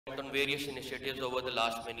on various initiatives over the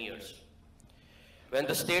last many years. When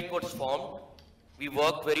the state was formed, we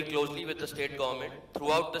worked very closely with the state government.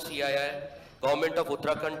 Throughout the CII, Government of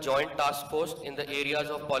Uttarakhand joined task force in the areas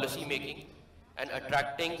of policy making and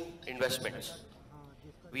attracting investments.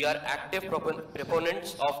 We are active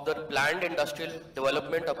proponents of the planned industrial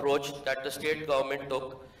development approach that the state government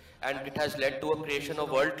took, and it has led to a creation of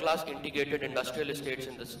world-class integrated industrial estates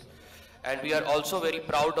in this. And we are also very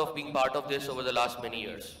proud of being part of this over the last many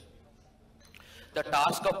years. The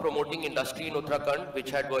task of promoting industry in Uttarakhand,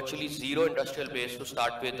 which had virtually zero industrial base to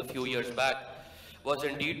start with a few years back, was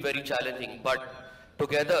indeed very challenging. But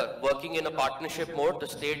together, working in a partnership mode, the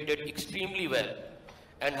state did extremely well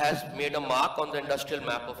and has made a mark on the industrial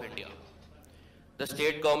map of India. The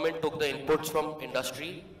state government took the inputs from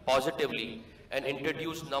industry positively and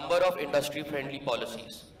introduced number of industry-friendly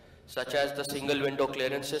policies, such as the single window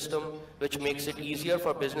clearance system, which makes it easier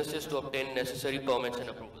for businesses to obtain necessary permits and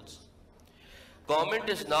approvals. Government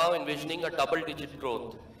is now envisioning a double-digit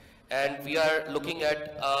growth, and we are looking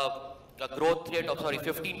at a growth rate of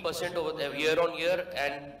 15% over the year on year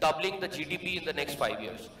and doubling the GDP in the next 5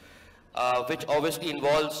 years, which obviously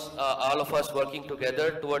involves all of us working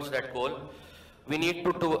together towards that goal. We need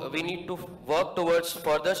to work towards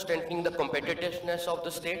further strengthening the competitiveness of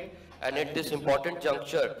the state, and at this important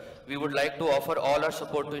juncture, we would like to offer all our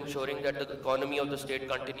support to ensuring that the economy of the state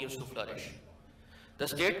continues to flourish. The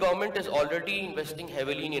state government is already investing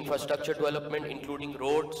heavily in infrastructure development, including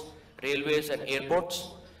roads, railways, and airports.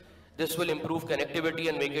 This will improve connectivity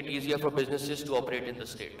and make it easier for businesses to operate in the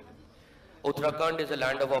state. Uttarakhand is a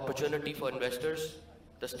land of opportunity for investors.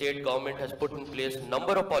 The state government has put in place a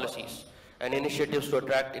number of policies and initiatives to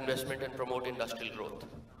attract investment and promote industrial growth.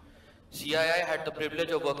 CII had the privilege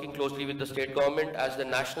of working closely with the state government as the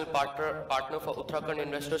national partner for Uttarakhand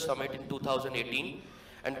Investor Summit in 2018.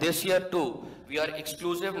 And this year too, we are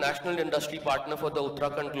exclusive national industry partner for the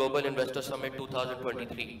Uttarakhand Global Investor Summit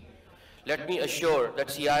 2023. Let me assure that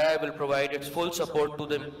CII will provide its full support to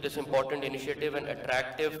this important initiative and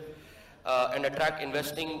attract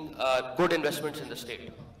good investments in the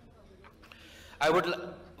state. I would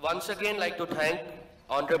once again like to thank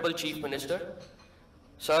Honorable Chief Minister,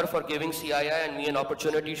 Sir, for giving CII and me an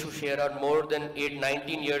opportunity to share our more than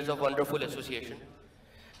 19 years of wonderful association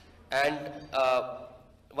and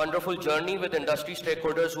wonderful journey with industry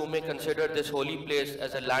stakeholders who may consider this holy place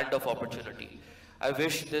as a land of opportunity. I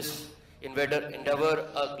wish this endeavor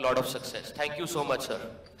a lot of success. Thank you so much, sir.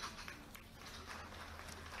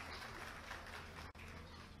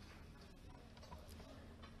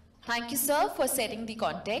 Thank you, sir, for setting the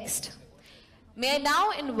context. May I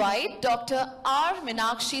now invite Dr. R.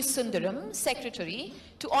 Meenakshi Sundaram, Secretary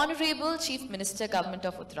to Honorable Chief Minister, Government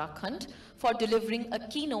of Uttarakhand, for delivering a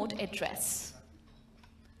keynote address.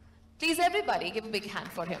 Please, everybody, give a big hand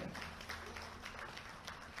for him.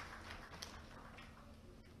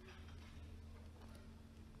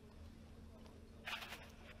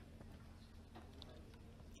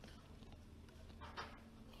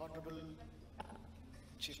 Honorable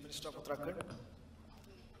Chief Minister of Uttarakhand,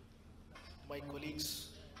 my colleagues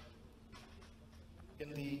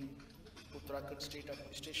in the Uttarakhand State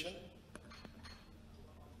Administration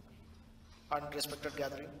and respected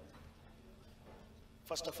gathering.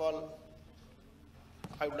 First of all,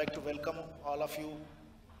 I would like to welcome all of you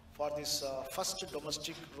for this first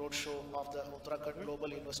domestic roadshow of the Uttarakhand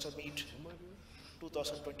Global Investor Meet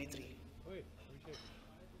 2023.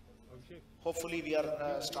 Hopefully we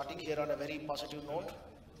are starting here on a very positive note.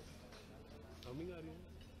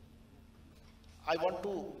 I want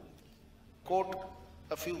to quote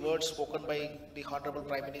a few words spoken by the Honorable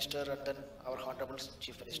Prime Minister and then our Honorable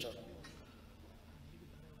Chief Minister,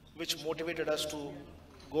 which motivated us to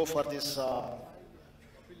go for this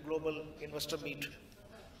Global Investor Meet.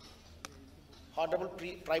 Honorable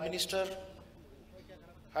Prime Minister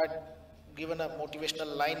had given a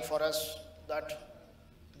motivational line for us that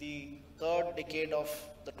the third decade of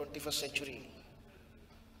the 21st century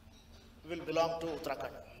will belong to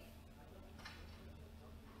Uttarakhand.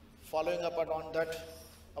 Following up on that,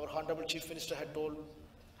 our Honorable Chief Minister had told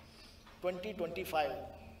 2025,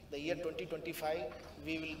 the year 2025,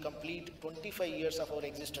 we will complete 25 years of our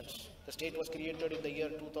existence. The state was created in the year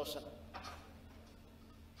 2000.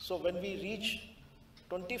 So when we reach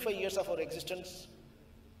 25 years of our existence,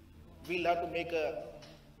 we'll have to make a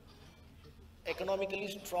economically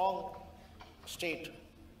strong state.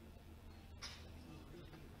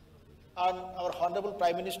 And our Honorable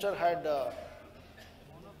Prime Minister had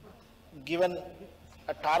given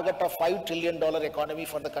a target of $5 trillion economy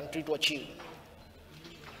for the country to achieve.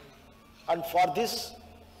 And for this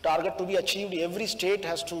target to be achieved, every state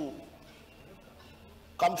has to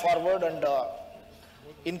come forward and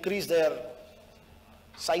increase their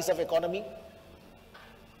size of economy.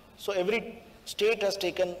 So every state has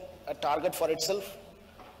taken a target for itself,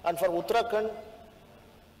 and for Uttarakhand,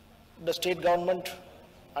 the state government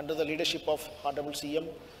under the leadership of Honorable CM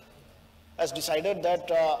has decided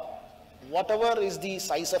that whatever is the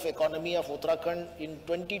size of economy of Uttarakhand in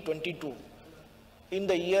 2022, in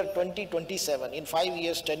the year 2027, in 5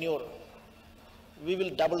 years tenure, we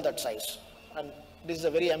will double that size. And this is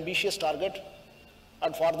a very ambitious target,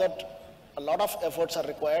 and for that a lot of efforts are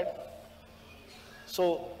required.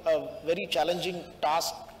 So a very challenging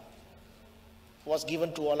task was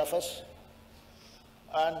given to all of us,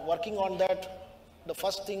 and working on that, the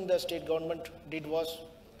first thing the state government did was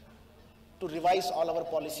to revise all our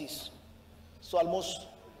policies. So almost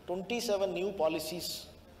 27 new policies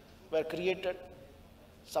were created.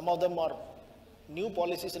 Some of them are new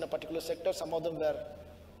policies in a particular sector, some of them were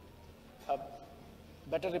a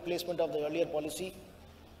better replacement of the earlier policy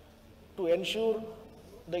to ensure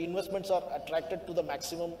the investments are attracted to the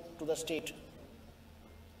maximum to the state.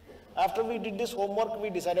 After we did this homework, we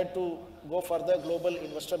decided to go for the global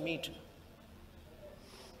investor meet,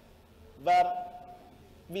 where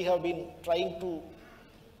we have been trying to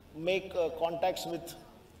make contacts with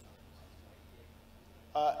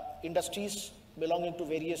industries belonging to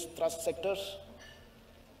various thrust sectors,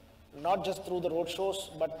 not just through the road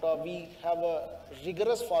shows, but we have a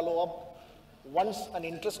rigorous follow-up once an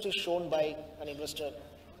interest is shown by an investor.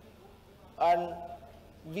 And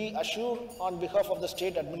we assure on behalf of the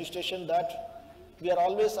state administration that we are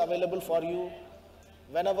always available for you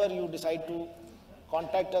whenever you decide to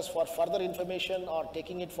contact us for further information or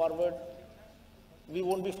taking it forward. We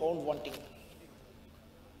won't be found wanting.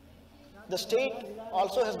 The state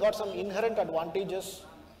also has got some inherent advantages.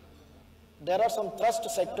 There are some thrust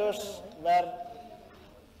sectors where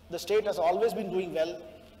the state has always been doing well.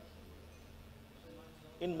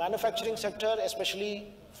 In manufacturing sector,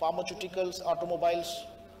 especially pharmaceuticals, automobiles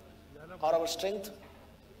are our strength,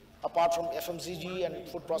 apart from FMCG and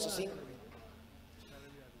food processing.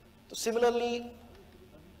 Similarly,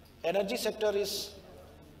 energy sector is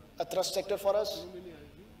a thrust sector for us.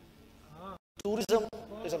 Tourism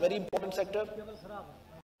is a very important sector.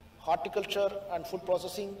 Horticulture and food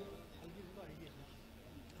processing.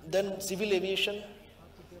 Then civil aviation.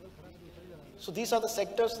 So these are the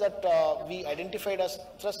sectors that we identified as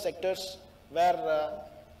thrust sectors where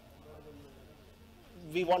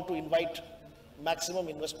we want to invite maximum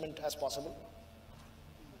investment as possible.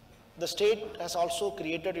 The state has also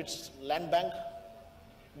created its land bank,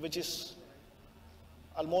 which is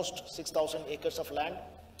almost 6,000 acres of land.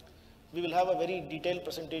 We will have a very detailed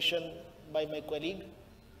presentation by my colleague,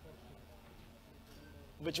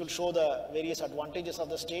 which will show the various advantages of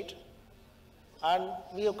the state. And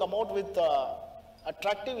we have come out with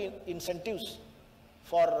attractive incentives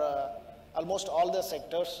for almost all the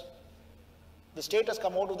sectors. The state has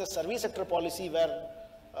come out with a service sector policy where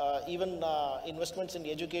even investments in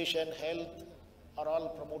education, health are all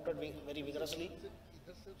promoted very vigorously.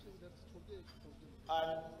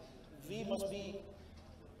 And we must be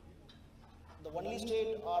the only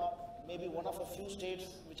state, or maybe one of a few states,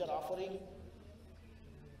 which are offering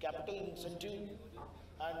capital incentive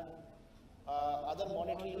and other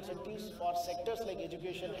monetary incentives for sectors like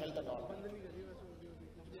education, health and all.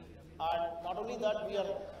 And not only that, we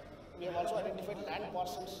have also identified land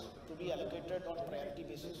parcels to be allocated on priority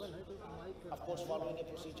basis, of course following a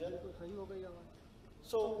procedure.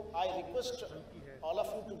 So I request all of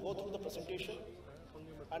you to go through the presentation,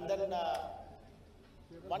 and then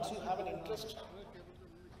once you have an interest,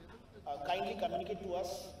 kindly communicate to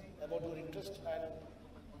us about your interest, and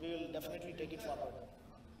we will definitely take it forward.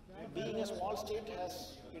 Being a small state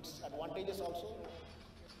has its advantages also.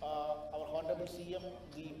 Our Honorable CM,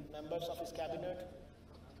 the members of his cabinet,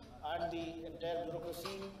 and the entire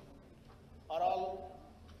bureaucracy are all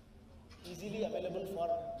easily available for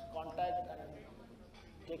contact and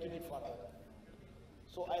taking it forward.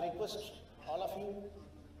 So I request all of you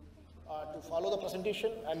to follow the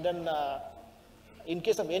presentation, and then in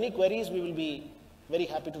case of any queries, we will be very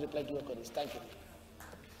happy to reply to your queries. Thank you.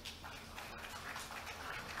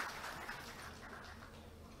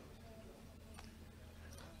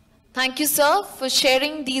 Thank you, sir, for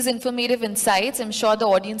sharing these informative insights. I'm sure the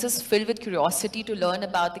audience is filled with curiosity to learn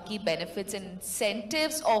about the key benefits and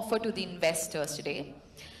incentives offered to the investors today.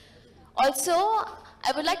 Also,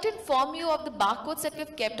 I would like to inform you of the barcodes that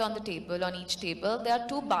we've kept on the table, on each table. There are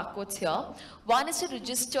 2 barcodes here. One is to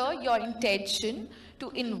register your intention to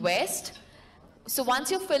invest So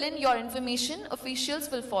once you fill in your information, officials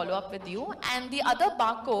will follow up with you. And the other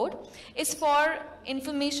barcode is for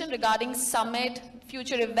information regarding summit,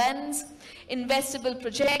 future events, investable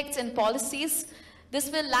projects and policies.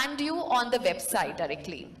 This will land you on the website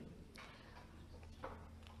directly.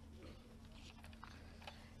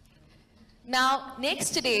 Now, next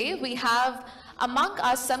today, we have among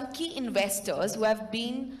us some key investors who have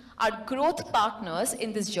been our growth partners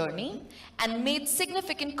in this journey and made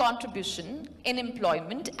significant contribution in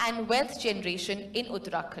employment and wealth generation in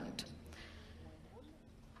Uttarakhand.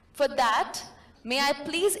 For that, may I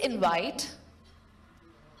please invite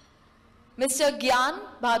Mr. Gyan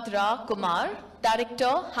Bhadra Kumar, Director,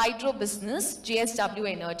 Hydro Business,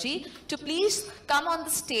 JSW Energy, to please come on the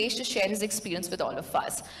stage to share his experience with all of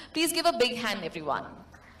us. Please give a big hand, everyone.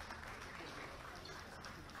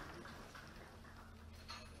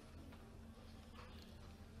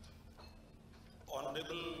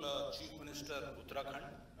 Honorable Chief Minister Uttarakhand,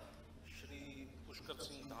 Shri Pushkar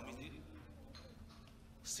Singh Dhami ji,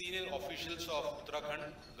 senior officials of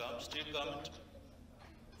Uttarakhand State Government,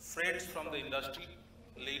 friends from the industry,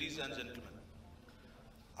 ladies and gentlemen.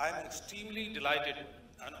 I am extremely delighted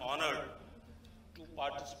and honored to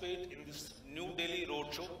participate in this New Delhi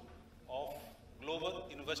Roadshow of Global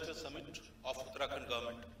Investor Summit of Uttarakhand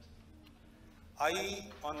Government. I,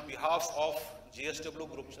 on behalf of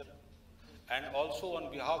JSW Group, sir, and also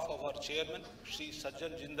on behalf of our chairman, Shri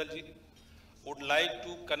Sajjan Jindal ji, would like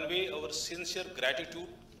to convey our sincere gratitude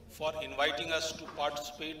for inviting us to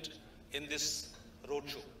participate in this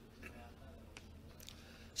roadshow.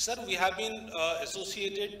 Sir, we have been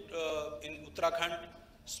associated in Uttarakhand,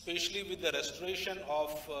 especially with the restoration of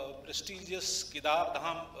prestigious Kedar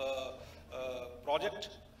Dham project.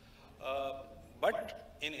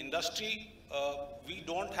 But in industry, we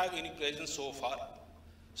don't have any presence so far.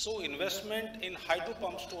 So investment in hydro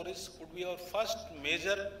pump storage would be our first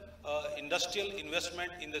major industrial investment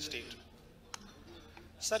in the state.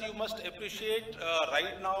 Sir, you must appreciate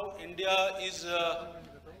right now India is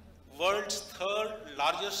world's third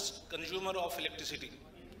largest consumer of electricity,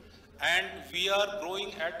 and we are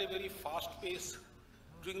growing at a very fast pace.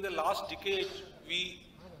 During the last decade,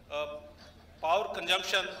 power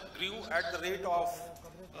consumption grew at the rate of,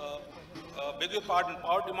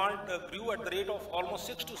 power demand grew at the rate of almost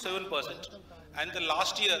 6 to 7%, and the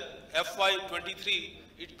last year, FY23,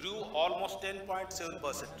 it grew almost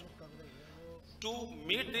 10.7%. To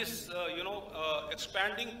meet this,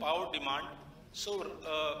 expanding power demand, so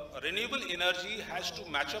renewable energy has to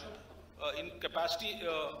match up in capacity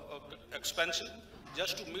expansion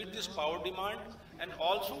just to meet this power demand and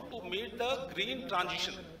also to meet the green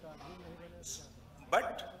transition.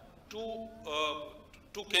 But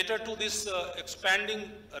to cater to this expanding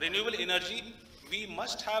renewable energy, we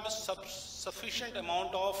must have sufficient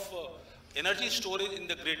amount of energy storage in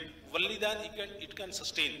the grid. Only then it can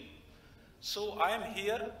sustain. So I am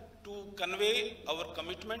here to convey our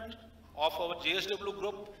commitment of our JSW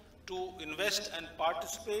Group to invest and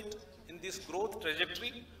participate in this growth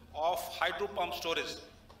trajectory of hydro pump storage.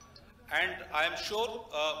 And I am sure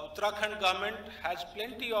Uttarakhand government has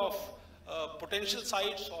plenty of potential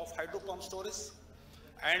sites of hydro pump storage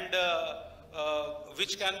and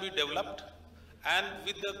which can be developed. And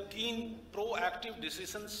with the keen proactive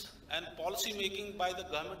decisions and policy making by the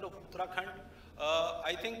government of Uttarakhand,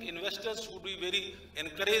 I think investors would be very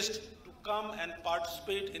encouraged to come and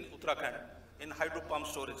participate in Uttarakhand in hydro pump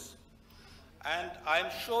storage. And I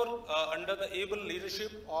am sure under the able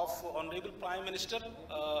leadership of Honorable Prime Minister,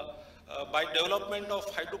 by development of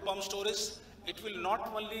hydro pump storage, it will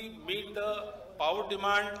not only meet the power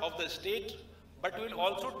demand of the state, but will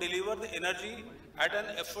also deliver the energy at an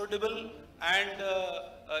affordable and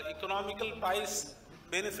economical price,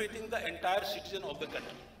 benefiting the entire citizen of the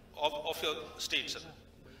country, of your state, sir.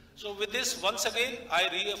 So with this, once again, I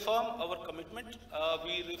reaffirm our commitment.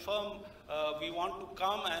 We want to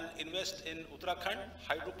come and invest in Uttarakhand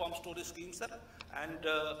hydro pump storage scheme, sir. And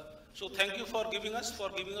so thank you for giving us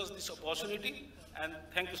this opportunity, and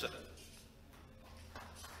thank you, sir.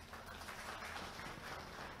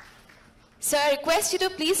 Sir, I request you to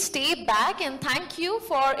please stay back, and thank you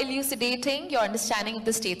for elucidating your understanding of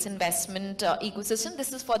the state's investment ecosystem.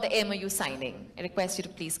 This is for the MOU signing. I request you to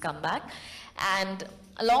please come back. And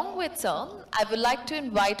along with sir, I would like to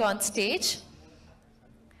invite on stage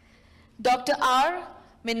Dr. R.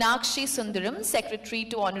 Meenakshi Sundaram, Secretary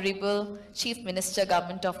to Honorable Chief Minister,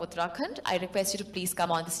 Government of Uttarakhand. I request you to please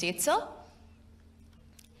come on the stage, sir.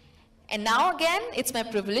 And now again, it's my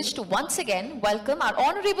privilege to once again welcome our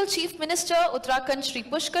Honorable Chief Minister, Uttarakhand, Shri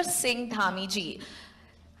Pushkar Singh Dhami ji.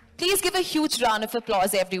 Please give a huge round of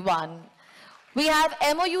applause, everyone. We have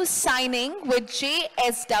MOU signing with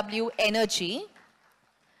JSW Energy.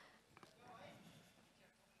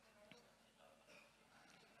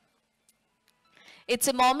 It's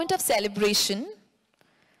a moment of celebration,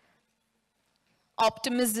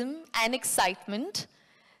 optimism, and excitement.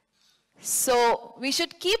 So we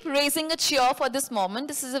should keep raising a cheer for this moment.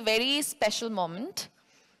 This is a very special moment.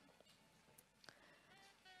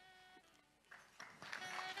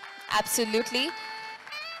 Absolutely.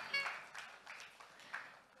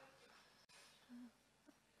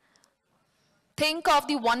 Think of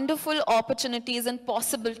the wonderful opportunities and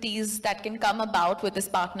possibilities that can come about with this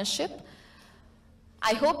partnership.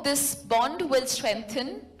 I hope this bond will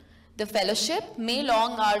strengthen the fellowship. May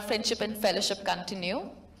long our friendship and fellowship continue.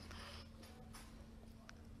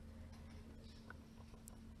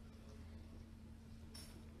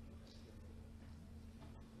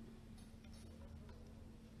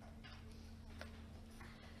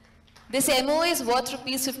 This MOA is worth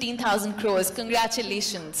rupees 15,000 crores.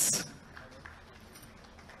 Congratulations.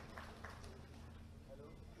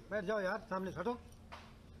 बैठ जाओ यार सामने हटो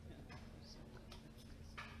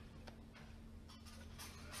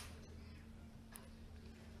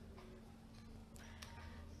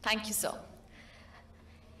Thank you, sir.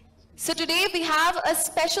 So today we have a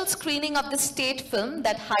special screening of the state film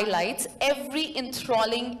that highlights every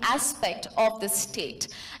enthralling aspect of the state.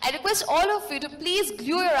 I request all of you to please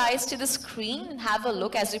glue your eyes to the screen and have a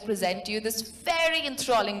look as we present to you this very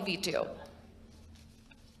enthralling video.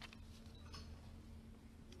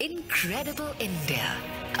 Incredible India,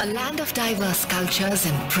 a land of diverse cultures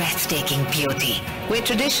and breathtaking beauty, where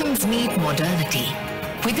traditions meet modernity.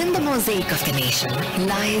 Within the mosaic of the nation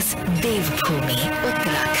lies Devbhoomi,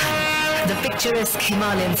 Uttarakhand, the picturesque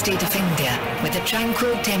Himalayan state of India, with the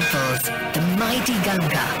tranquil temples, the mighty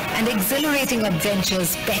Ganga, and exhilarating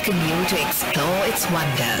adventures beckon you to explore its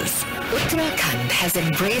wonders. Uttarakhand has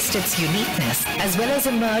embraced its uniqueness as well as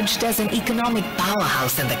emerged as an economic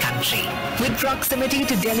powerhouse in the country. With proximity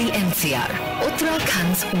to Delhi NCR,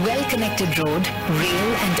 Uttarakhand's well-connected road, rail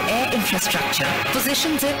and air infrastructure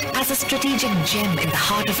positions it as a strategic gem in the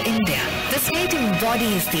heart of India. The state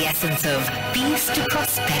embodies the essence of peace to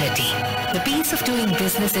prosperity. The peace of doing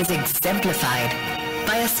business is exemplified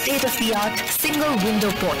by a state-of-the-art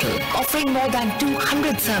single-window portal offering more than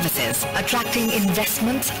 200 services, attracting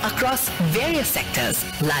investments across various sectors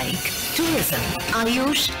like tourism,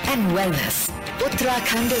 Ayush and wellness.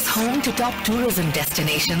 Uttarakhand is home to top tourism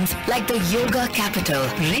destinations like the yoga capital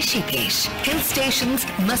Rishikesh, hill stations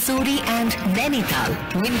Mussoorie and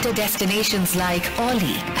Nainital, winter destinations like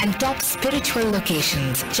Oli, and top spiritual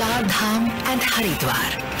locations Char Dham and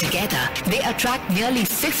Haridwar. Together, they attract nearly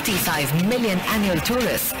 55 million annual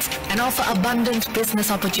tourists and offer abundant business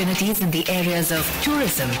opportunities in the areas of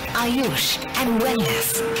tourism, Ayush and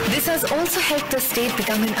wellness. This has also helped the state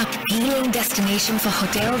become an appealing destination for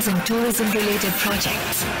hotels and tourism-related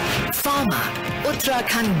projects. Pharma.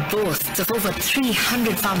 Uttarakhand boasts of over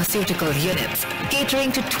 300 pharmaceutical units,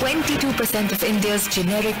 catering to 22% of India's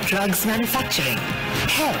generic drugs manufacturing.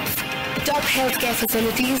 Health. Top healthcare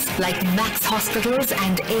facilities like Max Hospitals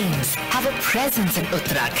and AIIMS have a presence in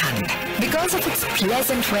Uttarakhand. Because of its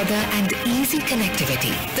pleasant weather and easy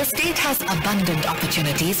connectivity, the state has abundant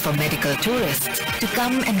opportunities for medical tourists to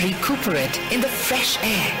come and recuperate in the fresh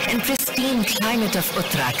air and pristine climate of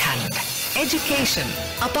Uttarakhand. Education.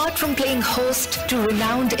 Apart from playing host to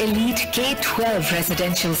renowned elite K-12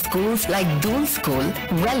 residential schools like Doon School,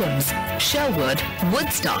 Wellams, Sherwood,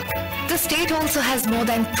 Woodstock, the state also has more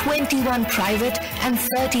than 21 private and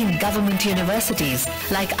 13 government universities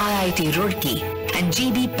like IIT Roorkee and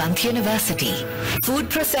GB Pant University. Food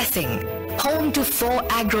processing. Home to 4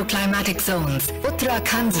 agroclimatic zones,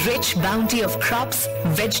 Uttarakhand's rich bounty of crops,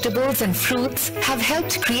 vegetables and fruits have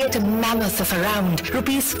helped create a mammoth of around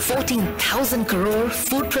rupees 14,000 crore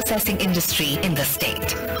food processing industry in the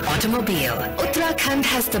state. Automobile. Uttarakhand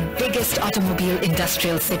has the biggest automobile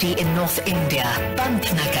industrial city in North India,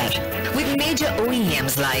 Pantnagar, with major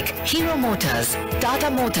OEMs like Hero Motors, Tata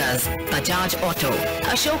Motors, Bajaj Auto,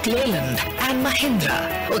 Ashok Leyland and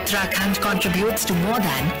Mahindra. Uttarakhand contributes to more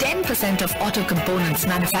than 10% of auto components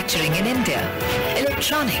manufacturing in India.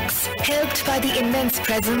 Electronics. Helped by the immense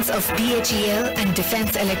presence of BHEL and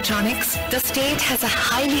Defense Electronics, the state has a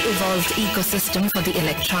highly evolved ecosystem for the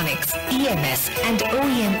electronics, EMS and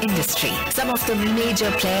OEM industry. Some of the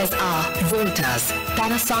major players are Voltas,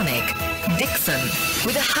 Panasonic, Dixon.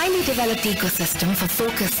 With a highly developed ecosystem for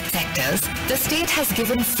focused sectors, the state has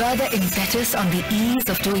given further impetus on the ease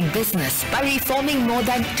of doing business by reforming more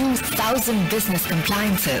than 2,000 business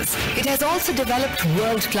compliances. It has also developed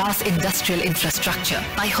world-class industrial infrastructure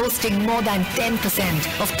by hosting more than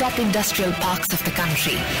 10% of top industrial parks of the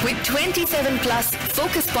country. With 27 plus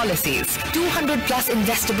focus policies, 200 plus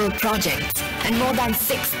investable projects, and more than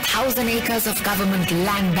 6,000 acres of government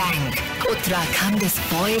land bank, Uttarakhand is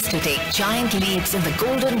poised to take giant leaps in the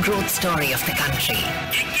golden growth story of the country.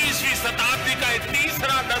 21वीं शताब्दी का एक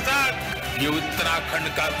तीसरा दशक ये उत्तराखंड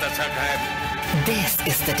का दशक है. This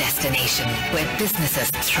is the destination where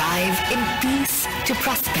businesses thrive in peace to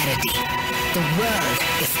prosperity. The world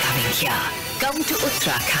is coming here. Come to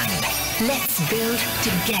Uttarakhand. Let's build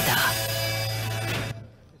together.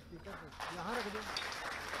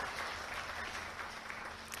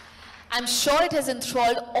 I'm sure it has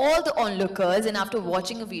enthralled all the onlookers, and after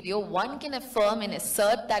watching a video, one can affirm and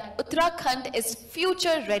assert that Uttarakhand is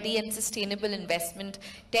future-ready and sustainable investment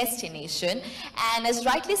destination. And as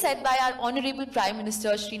rightly said by our Honorable Prime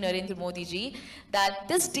Minister Shri Narendra Modi ji, that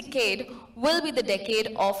this decade will be the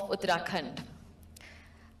decade of Uttarakhand.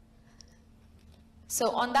 So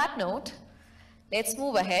on that note, let's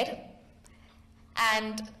move ahead.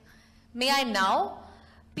 And may I now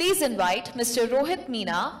please invite Mr. Rohit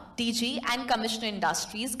Meena, DG and Commissioner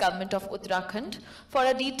Industries, Government of Uttarakhand, for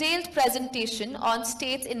a detailed presentation on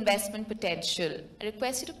state's investment potential. I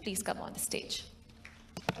request you to please come on the stage.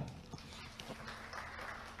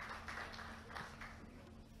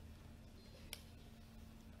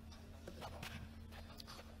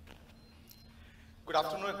 Good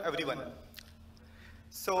afternoon, everyone.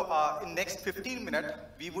 So, in next 15 minutes,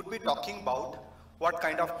 we would be talking about what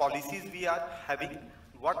kind of policies we are having,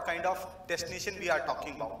 what kind of destination we are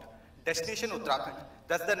talking about. Destination Uttarakhand,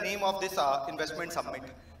 that's the name of this investment summit.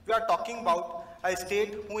 We are talking about a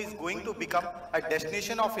state who is going to become a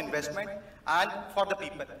destination of investment and for the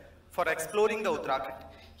people, for exploring the Uttarakhand.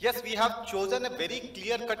 Yes, we have chosen a very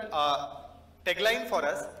clear-cut tagline for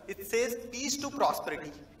us. It says peace to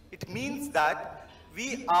prosperity. It means that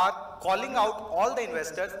we are calling out all the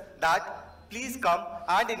investors that please come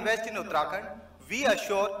and invest in Uttarakhand. We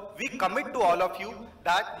assure, we commit to all of you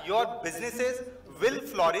that your businesses will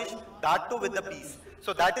flourish, that too with the peace.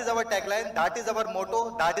 So that is our tagline, that is our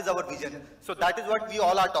motto, that is our vision. So that is what we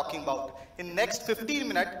all are talking about. In next 15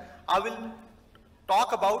 minutes, I will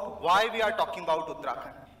talk about why we are talking about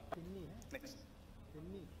Uttarakhand. Next.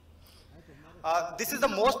 This is the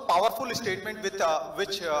most powerful statement with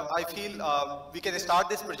which I feel we can start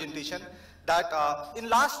this presentation, that in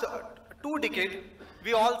last 2 decades,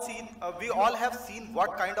 we all have seen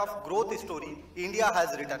what kind of growth story India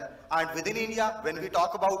has written. And within India, when we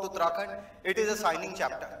talk about Uttarakhand, it is a shining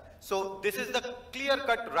chapter. So this is the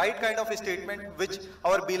clear-cut, right kind of a statement which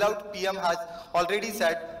our beloved PM has already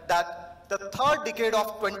said, that the 3rd decade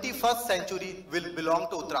of 21st century will belong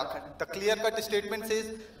to Uttarakhand. The clear-cut statement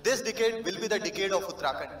says this decade will be the decade of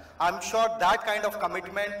Uttarakhand. I'm sure that kind of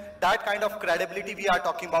commitment, that kind of credibility we are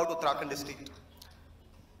talking about Uttarakhand state.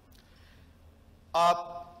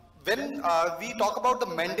 When we talk about the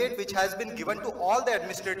mandate which has been given to all the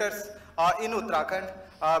administrators in Uttarakhand,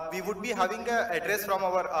 we would be having an address from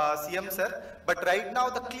our CM sir, but right now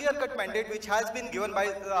the clear-cut mandate which has been given by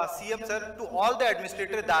CM sir to all the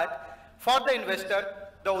administrators, that for the investor,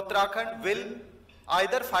 the Uttarakhand will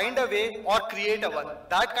either find a way or create a one.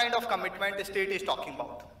 That kind of commitment the state is talking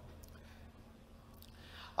about.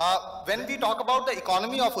 When we talk about the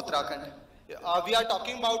economy of Uttarakhand, we are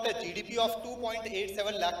talking about a GDP of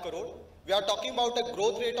 2.87 lakh crore. We are talking about a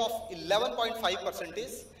growth rate of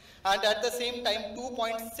 11.5%, and at the same time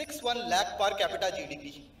 2.61 lakh per capita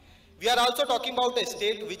GDP. We are also talking about a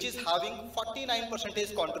state which is having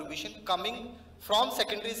 49% contribution coming from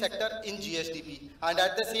secondary sector in GSDP, and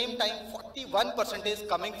at the same time 41%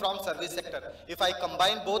 coming from service sector. If I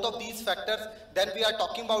combine both of these factors, then we are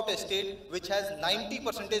talking about a state which has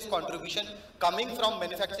 90% contribution coming from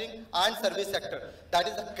manufacturing and service sector. That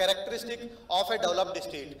is the characteristic of a developed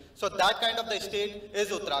state. So that kind of the state is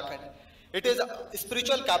Uttarakhand. It is a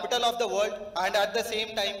spiritual capital of the world, and at the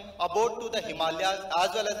same time abode to the Himalayas as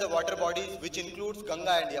well as the water bodies, which includes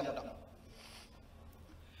Ganga and Yamuna.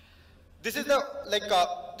 This is the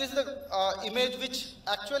image which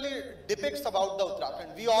actually depicts about the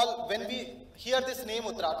Uttarakhand. We all, when we hear this name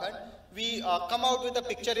Uttarakhand, we come out with a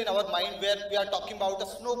picture in our mind where we are talking about the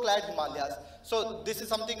snow-clad Himalayas. So this is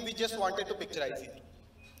something we just wanted to picturize here.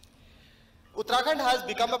 Uttarakhand has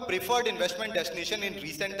become a preferred investment destination in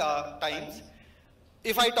recent times.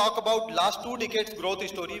 If I talk about last 2 decades growth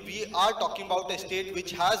story, we are talking about a state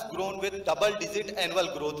which has grown with double-digit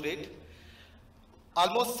annual growth rate.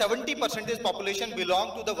 almost 70% population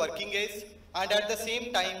belong to the working age, and at the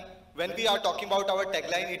same time, when we are talking about our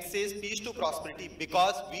tagline, it says peace to prosperity,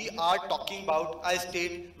 because we are talking about a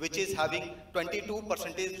state which is having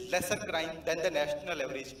 22% lesser crime than the national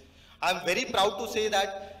average. I am very proud to say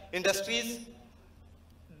that industries,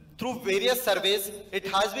 through various surveys, it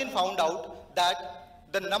has been found out that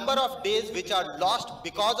the number of days which are lost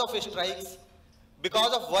because of strikes,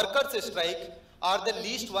 because of workers' strike, are the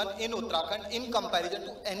least one in Uttarakhand in comparison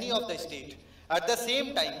to any of the state. At the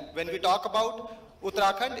same time, when we talk about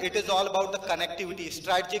Uttarakhand, it is all about the connectivity,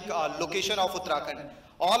 strategic location of Uttarakhand.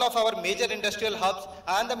 All of our major industrial hubs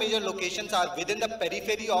and the major locations are within the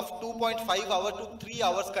periphery of 2.5 hours to 3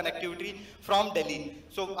 hours connectivity from Delhi.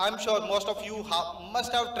 So I'm sure most of you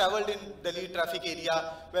must have traveled in Delhi traffic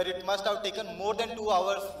area, where it must have taken more than 2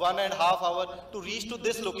 hours, 1.5 hours to reach to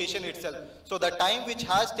this location itself. So the time which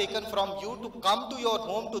has taken from you to come to your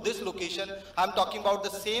home to this location, I'm talking about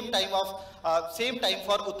the same time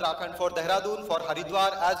for Uttarakhand, for Dehradun, for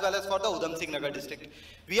Haridwar, as well as for the Udham Singh Nagar district.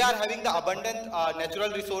 We are having the abundant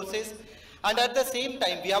natural resources, and at the same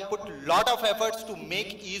time we have put a lot of efforts to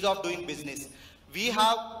make ease of doing business. We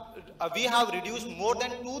have reduced more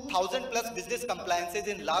than 2,000 plus business compliances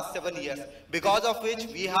in last 7 years, because of which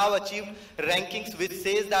we have achieved rankings which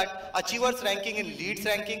says that achievers ranking in Leads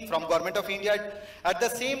ranking from Government of India, at the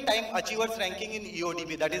same time achievers ranking in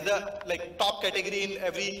EODB, that is the top category in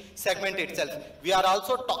every segment itself. We are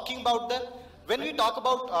also talking about when we talk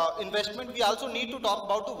about investment, we also need to talk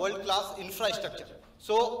about the world-class infrastructure.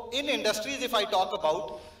 So in industries, if I talk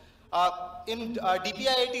about, in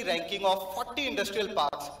DPIIT ranking of 40 industrial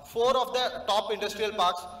parks, 4 of the top industrial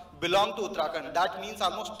parks belong to Uttarakhand. That means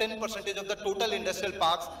almost 10% of the total industrial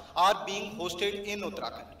parks are being hosted in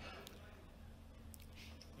Uttarakhand.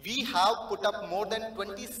 We have put up more than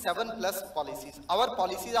 27 plus policies. Our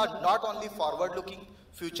policies are not only forward-looking,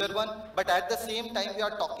 future one, but at the same time we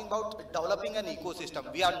are talking about developing an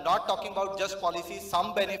ecosystem. We are not talking about just policies,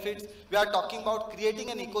 some benefits. We are talking about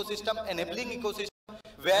creating an ecosystem, enabling ecosystem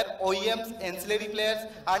where OEMs, ancillary players,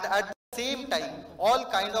 and at the same time all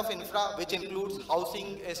kind of infra, which includes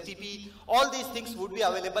housing, STP, all these things would be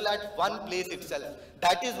available at one place itself.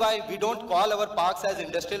 That is why we don't call our parks as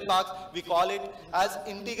industrial parks, we call it as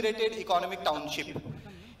integrated economic township.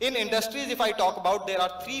 In industries, if I talk about, there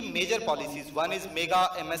are 3 major policies. One is mega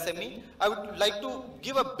MSME. I would like to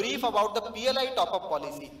give a brief about the PLI top-up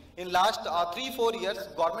policy. In last 3-4 years,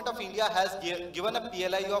 Government of India has given a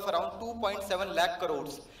PLI of around 2.7 lakh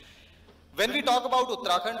crores. When we talk about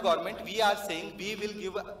Uttarakhand government, we are saying we will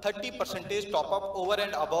give 30% top-up over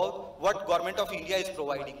and above what Government of India is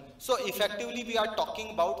providing. So effectively, we are talking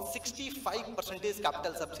about 65%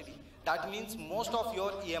 capital subsidy. That means most of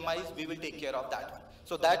your EMIs, we will take care of that one.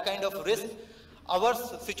 So that kind of risk, our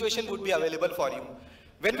situation would be available for you.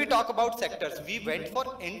 When we talk about sectors, we went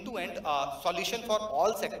for end-to-end solution for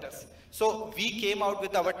all sectors. So we came out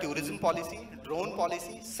with our tourism policy, drone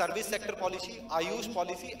policy, service sector policy, Ayush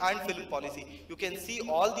policy, and film policy. You can see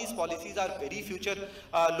all these policies are very future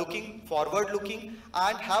looking, forward looking,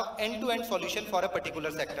 and have end-to-end solution for a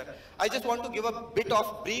particular sector. I just want to give a bit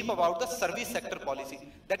of brief about the service sector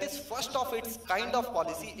policy. That is first of its kind of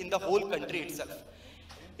policy in the whole country itself.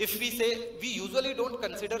 If we say, we usually don't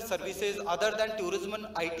consider services other than tourism and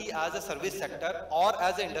IT as a service sector or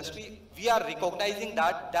as an industry, we are recognizing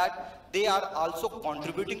that they are also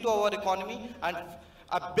contributing to our economy and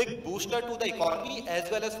a big booster to the economy as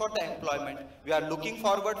well as for the employment. We are looking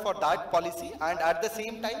forward for that policy, and at the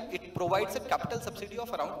same time, it provides a capital subsidy of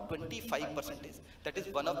around 25%. That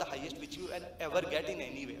is one of the highest which you can ever get in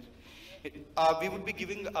anywhere. We would be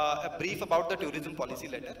giving a brief about the tourism policy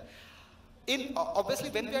later. Obviously,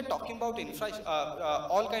 when we are talking about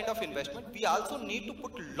all kind of investment, we also need to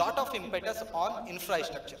put a lot of impetus on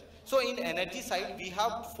infrastructure. So in energy side, we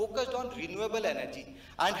have focused on renewable energy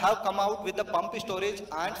and have come out with the pump storage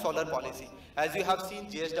and solar policy. As you have seen,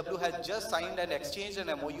 JSW has just signed and exchanged an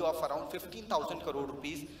MOU of around 15,000 crore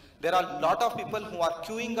rupees. There are a lot of people who are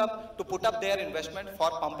queuing up to put up their investment for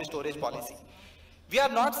pump storage policy. We are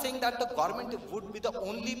not saying that the government would be the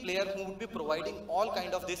only player who would be providing all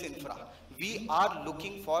kind of this infra. We are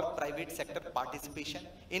looking for private sector participation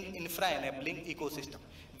in infra enabling ecosystem.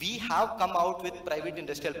 We have come out with private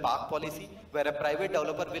industrial park policy, where a private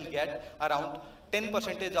developer will get around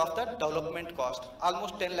 10% of the development cost,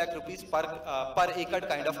 almost 10 lakh rupees per acre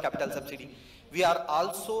kind of capital subsidy. We are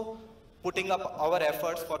also putting up our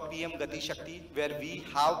efforts for PM Gati Shakti, where we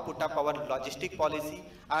have put up our logistic policy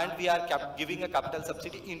and we are giving a capital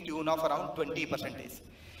subsidy in tune of around 20%.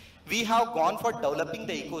 We have gone for developing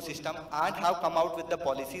the ecosystem and have come out with the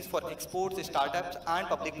policies for exports, startups and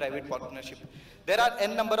public-private partnership. There are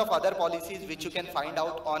n number of other policies which you can find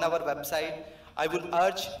out on our website. I will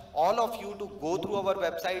urge all of you to go through our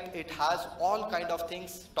website. It has all kind of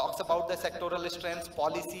things, talks about the sectoral strengths,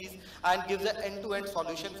 policies, and gives an end-to-end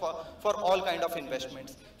solution for all kind of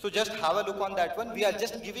investments. So just have a look on that one. We are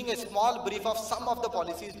just giving a small brief of some of the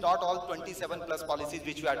policies, not all 27 plus policies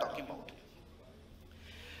which we are talking about.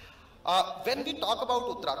 When we talk about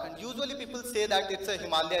Uttarakhand, usually people say that it's a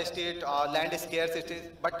Himalaya state, land is scarce,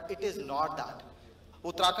 but it is not that.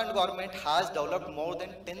 Uttarakhand government has developed more than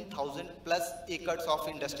 10,000 plus acres of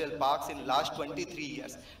industrial parks in last 23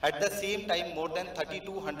 years. At the same time, more than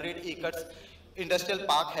 3,200 acres industrial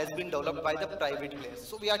park has been developed by the private players.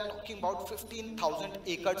 So we are talking about 15,000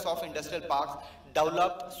 acres of industrial parks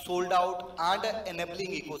developed, sold out, and an enabling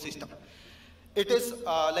ecosystem. It is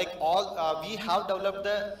like all, we have developed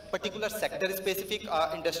the particular sector specific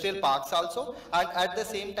industrial parks also, and at the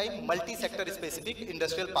same time multi-sector specific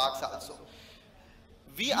industrial parks also.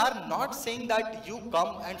 We are not saying that you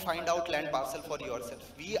come and find out land parcel for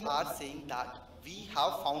yourself. We are saying that we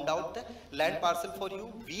have found out the land parcel for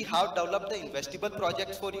you. We have developed the investable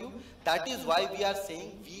projects for you. That is why we are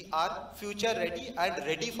saying we are future ready and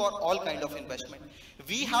ready for all kind of investment.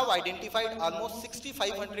 We have identified almost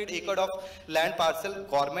 6,500 acres of land parcel,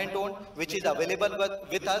 government owned, which is available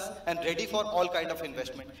with us and ready for all kind of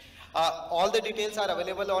investment. All the details are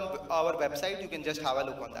available on our website. You can just have a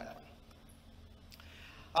look on that.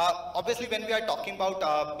 Obviously, when we are talking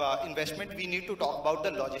about investment, we need to talk about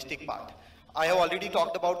the logistic part. I have already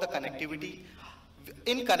talked about the connectivity.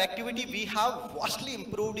 In connectivity, we have vastly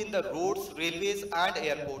improved in the roads, railways and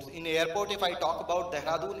airports. In airport, if I talk about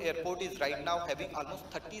Dehradun airport is right now having almost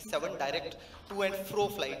 37 direct to and fro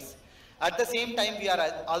flights. At the same time, we are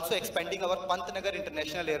also expanding our Pantnagar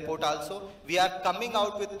International Airport also. We are coming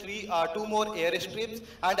out with two more airstrips,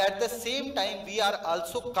 and at the same time, we are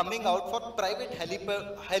also coming out for private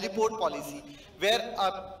heliport policy, where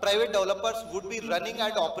private developers would be running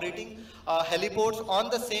and operating heliports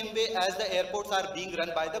on the same way as the airports are being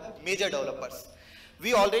run by the major developers.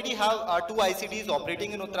 We already have two ICDs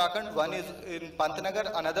operating in Uttarakhand. One is in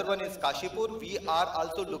Pantnagar, another one is Kashipur. We are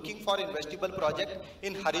also looking for investable project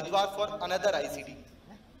in Haridwar for another ICD.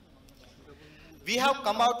 We have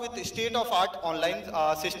come out with state-of-art online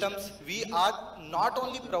systems. We are not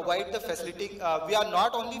only provide the facility, we are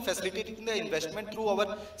not only facilitating the investment through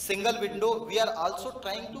our single window, we are also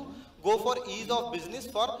trying to go for ease of business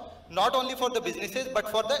for not only for the businesses but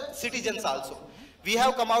for the citizens also. We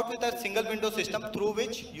have come out with a single window system through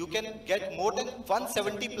which you can get more than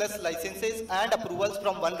 170 plus licenses and approvals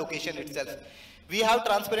from one location itself. We have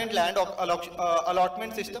transparent land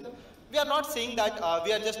allotment system. We are not saying that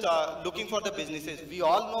we are just looking for the businesses. We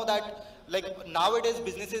all know that like nowadays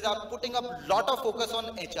businesses are putting up lot of focus on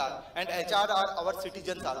HR, and HR are our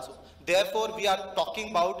citizens also. Therefore, we are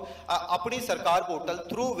talking about Apni Sarkar portal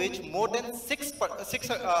through which more than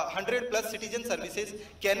 600 plus citizen services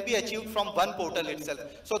can be achieved from one portal itself.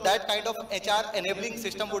 So that kind of HR enabling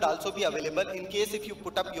system would also be available in case if you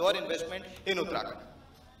put up your investment in Uttarakhand.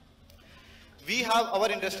 We have our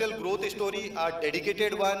industrial growth story, a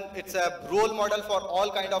dedicated one. It's a role model for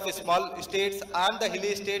all kind of small states and the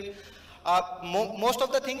hilly state. Most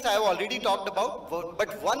of the things I have already talked about,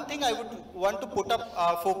 but one thing I would want to put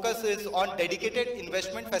up focus is on dedicated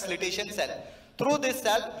investment facilitation cell. Through this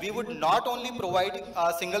cell, we would not only provide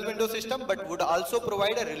a single window system, but would also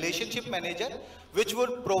provide a relationship manager, which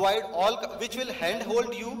would provide which will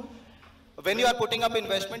handhold you when you are putting up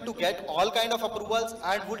investment to get all kind of approvals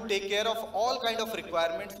and would take care of all kind of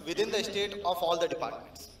requirements within the state of all the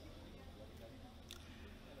departments.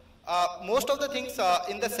 Most of the things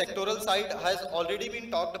in the sectoral side has already been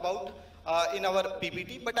talked about in our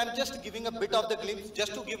PPT, but I'm just giving a bit of the glimpse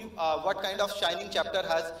just to give what kind of shining chapter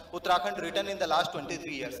has Uttarakhand written in the last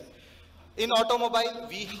 23 years. In automobile,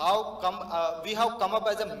 we have come up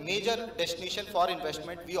as a major destination for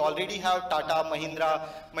investment. We already have Tata, Mahindra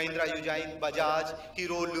Ujjain, Bajaj,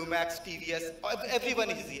 Hero, Lumax, TVS,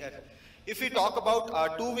 everyone is here. If we talk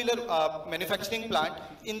about two-wheeler manufacturing plant,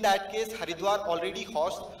 in that case, Haridwar already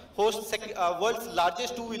hosts world's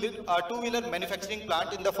largest two-wheeler manufacturing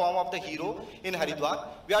plant in the form of the Hero in Haridwar.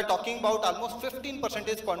 We are talking about almost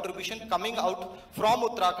 15% contribution coming out from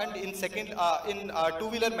Uttarakhand in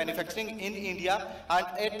two-wheeler manufacturing in India, and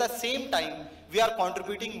at the same time, we are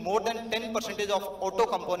contributing more than 10% of auto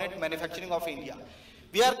component manufacturing of India.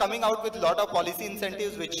 We are coming out with a lot of policy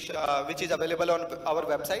incentives which is available on our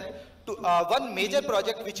website. One major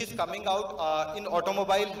project which is coming out in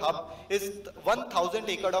automobile hub is 1,000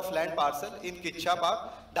 acres of land parcel in Kitcha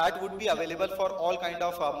Park. that would be available for all kind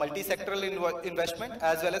of multi-sectoral investment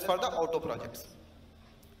as well as for the auto projects.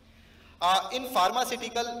 In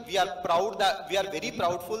pharmaceutical, we are very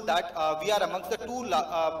proudful that we are amongst the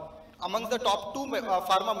top two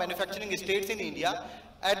pharma manufacturing states in India.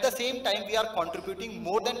 At the same time, we are contributing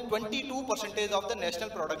more than 22% of the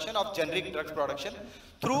national production of generic drugs production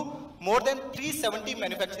through more than 370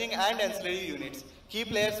 manufacturing and ancillary units. Key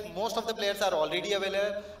players, most of the players are already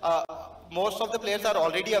available. Most of the players are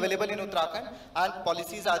already available in Uttarakhand, and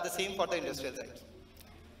policies are the same for the industrial sites.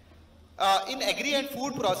 In agri and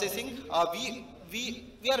food processing,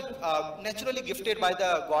 we are naturally gifted by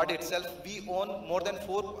the God itself. We own more than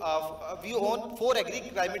four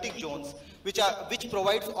agri-climatic zones, which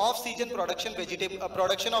provides off-season production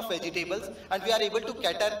of vegetables, and we are able to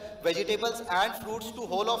cater vegetables and fruits to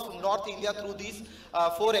whole of North India through these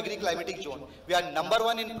 4 agri-climatic zones. We are number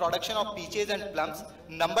 1 in production of peaches and plums,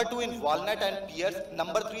 number 2 in walnut and pears,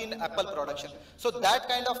 number 3 in apple production. So that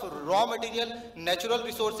kind of raw material, natural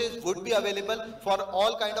resources would be available for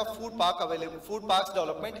all kind of food parks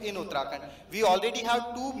development in Uttarakhand. We already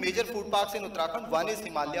have 2 major food parks in Uttarakhand. One is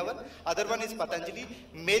Himalaya, other one is Patanjali.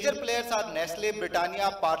 Major players are Nestle,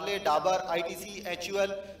 Britannia, Parle, Dabur, ITC,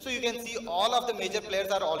 HUL. So you can see all of the major players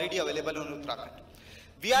are already available in Uttarakhand.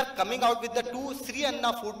 We are coming out with the 2 Sri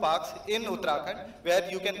Anna food parks in Uttarakhand, where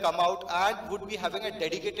you can come out and would be having a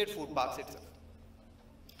dedicated food parks itself.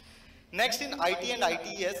 Next, in IT and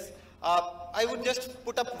ITES, I would just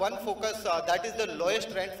put up one focus, that is the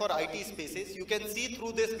lowest rent for IT spaces. You can see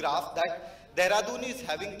through this graph that Dehradun is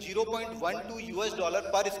having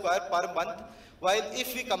 $0.12 per square per month, while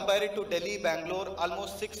if we compare it to Delhi, Bangalore,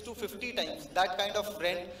 almost 6 to 50 times that kind of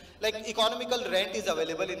rent, like economical rent, is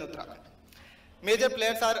available in Uttarakhand. Major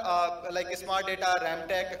players are like Smart Data,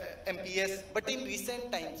 Ramtech, MPS, but in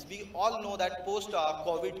recent times, we all know that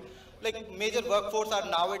post-COVID, like major workforce are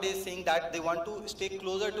nowadays saying that they want to stay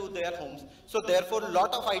closer to their homes. So therefore, a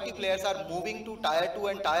lot of IT players are moving to Tier 2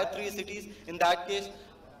 and Tier 3 cities. In that case,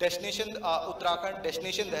 destination Uttarakhand,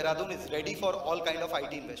 destination Dehradun is ready for all kind of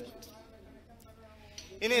IT investments.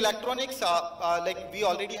 In electronics, like we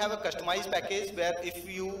already have a customized package where if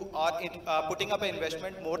you are putting up an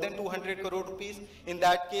investment more than 200 crore rupees, in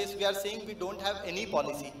that case, we are saying we don't have any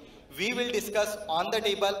policy. We will discuss on the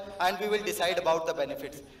table and we will decide about the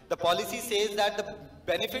benefits. The policy says that the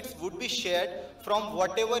benefits would be shared from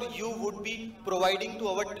whatever you would be providing to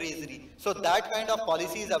our treasury. So that kind of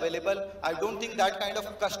policy is available. I don't think that kind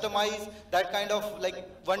of customized, that kind of like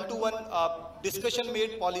one-to-one discussion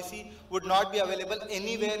made policy would not be available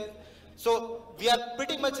anywhere. So we are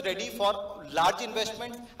pretty much ready for large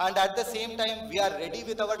investments, and at the same time we are ready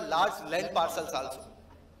with our large land parcels also.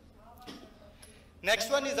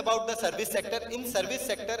 Next one is about the service sector. In service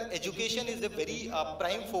sector, education is a very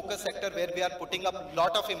prime focus sector where we are putting up a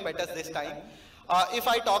lot of impetus this time. If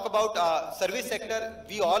I talk about service sector,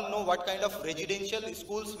 we all know what kind of residential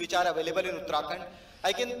schools which are available in Uttarakhand.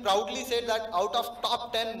 I can proudly say that out of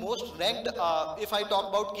top 10 most ranked, if I talk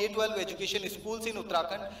about K-12 education schools in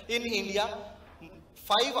Uttarakhand, in India,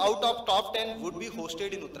 5 out of top 10 would be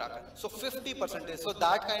hosted in Uttarakhand. So 50%. So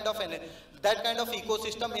that kind of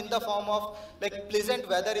ecosystem in the form of like pleasant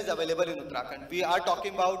weather is available in Uttarakhand. We are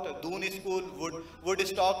talking about Doon School,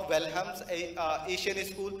 Woodstock, Welhams, Asian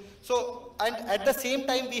School. So, and at the same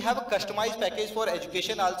time, we have a customized package for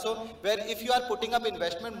education also, where if you are putting up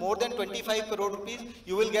investment more than 25 crore rupees,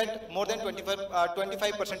 you will get more than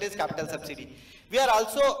 25% capital subsidy. We are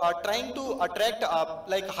also trying to attract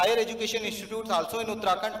like higher education institutes also in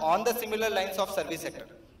Uttarakhand on the similar lines of service sector.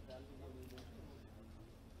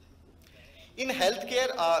 In healthcare,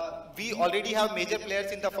 we already have major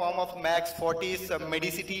players in the form of Max, Fortis,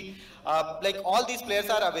 Medicity. Like all these players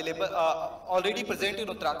are available, already present in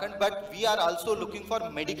Uttarakhand, but we are also looking for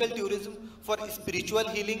medical tourism, for spiritual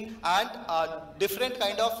healing, and different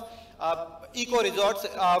kind of eco resorts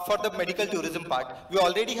for the medical tourism part. We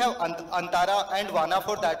already have Antara and Vana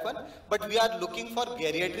for that one, but we are looking for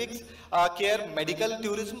geriatrics care, medical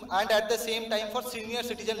tourism, and at the same time for senior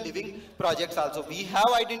citizen living projects also. We have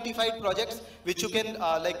identified projects which you can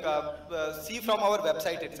see from our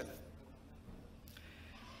website itself.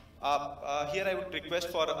 Here I would request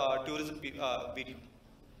for tourism video.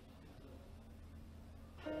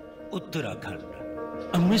 Uttarakhand,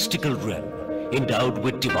 a mystical realm endowed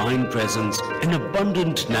with divine presence and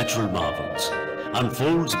abundant natural marvels,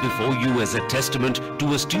 unfolds before you as a testament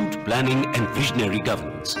to astute planning and visionary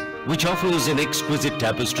governance, which offers an exquisite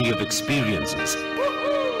tapestry of experiences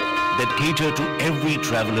that cater to every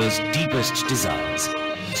traveler's deepest desires.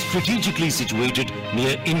 Strategically situated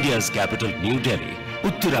near India's capital, New Delhi,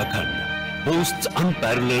 Uttarakhand boasts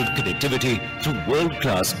unparalleled connectivity through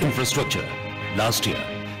world-class infrastructure. Last year,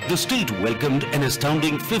 the state welcomed an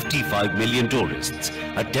astounding 55 million tourists,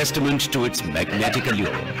 a testament to its magnetic allure.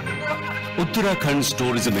 Uttarakhand's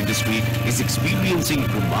tourism industry is experiencing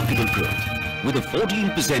remarkable growth, with a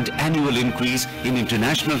 14% annual increase in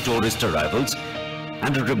international tourist arrivals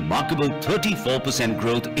and a remarkable 34%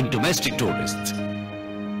 growth in domestic tourists.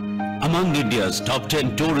 Among India's top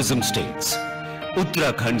 10 tourism states,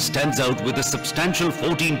 Uttarakhand stands out with a substantial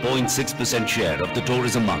 14.6% share of the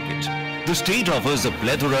tourism market. The state offers a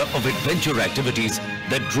plethora of adventure activities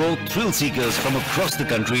that draw thrill seekers from across the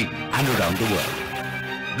country and around the world.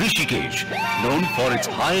 Rishikesh, known for its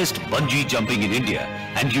highest bungee jumping in India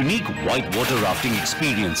and unique whitewater rafting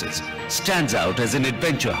experiences, stands out as an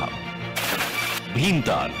adventure hub.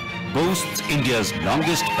 Bhimtal boasts India's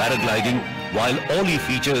longest paragliding, while Oli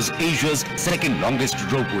features Asia's second longest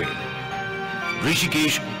ropeway.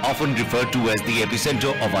 Rishikesh, often referred to as the epicenter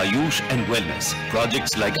of Ayush and wellness,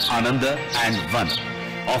 projects like Ananda and Vana,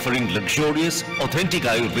 offering luxurious, authentic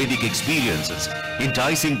Ayurvedic experiences,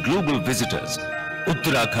 enticing global visitors.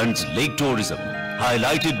 Uttarakhand's lake tourism,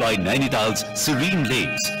 highlighted by Nainital's serene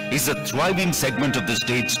lakes, is a thriving segment of the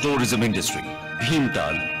state's tourism industry.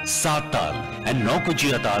 Bhimtal, Sattal and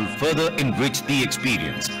Naukochiatal further enrich the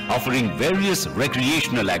experience, offering various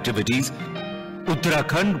recreational activities.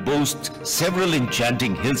 Uttarakhand boasts several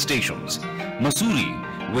enchanting hill stations.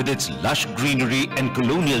 Mussoorie, with its lush greenery and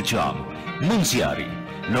colonial charm. Munsiari,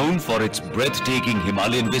 known for its breathtaking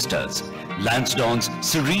Himalayan vistas. Lansdowne's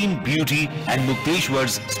serene beauty and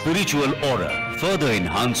Mukteshwar's spiritual aura further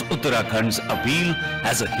enhance Uttarakhand's appeal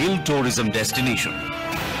as a hill tourism destination.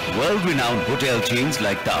 World-renowned hotel chains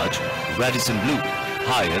like Taj, Radisson Blu,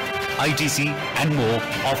 Hyatt, ITC and more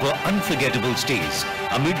offer unforgettable stays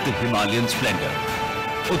amid the Himalayan splendor.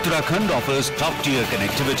 Uttarakhand offers top-tier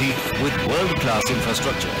connectivity with world-class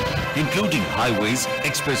infrastructure, including highways,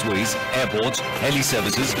 expressways, airports, heli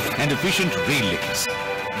services and efficient rail links.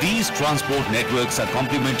 These transport networks are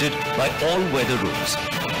complemented by all-weather routes.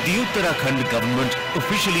 The Uttarakhand government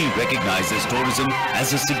officially recognizes tourism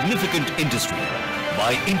as a significant industry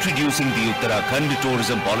by introducing the Uttarakhand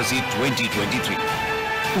Tourism Policy 2023.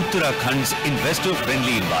 Uttarakhand's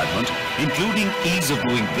investor-friendly environment, including ease of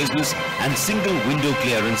doing business and single window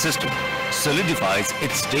clearance system, solidifies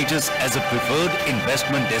its status as a preferred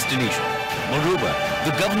investment destination. Moreover,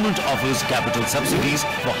 the government offers capital subsidies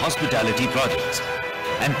for hospitality projects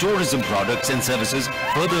and tourism products and services,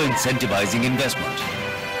 further incentivizing investment.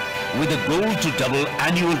 With a goal to double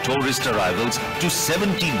annual tourist arrivals to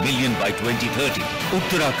 70 million by 2030,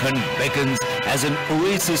 Uttarakhand beckons as an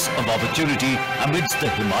oasis of opportunity amidst the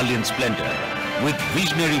Himalayan splendor, with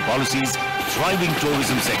visionary policies, thriving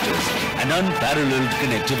tourism sectors, and unparalleled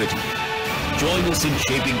connectivity. Join us in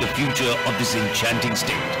shaping the future of this enchanting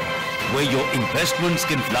state, where your investments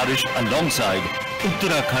can flourish alongside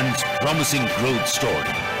Uttarakhand's promising growth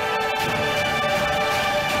story.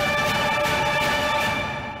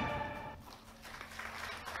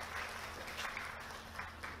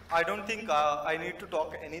 I don't think I need to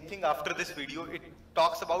talk anything after this video. It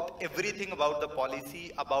talks about everything about the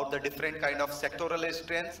policy, about the different kind of sectoral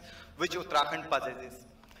strengths which Uttarakhand possesses.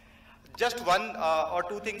 Just one or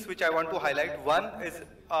two things which I want to highlight. One is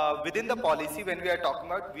within the policy, when we are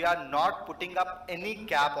talking about, we are not putting up any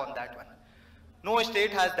cap on that one. No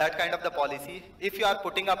state has that kind of the policy. If you are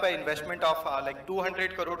putting up an investment of like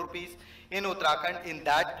 200 crore rupees in Uttarakhand, in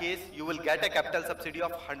that case, you will get a capital subsidy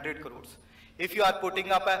of 100 crores. If you are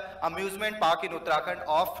putting up an amusement park in Uttarakhand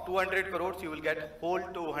of 200 crores, you will get whole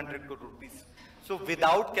 200 crore rupees. So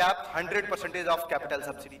without cap, 100% of capital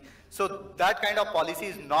subsidy. So that kind of policy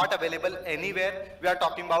is not available anywhere. We are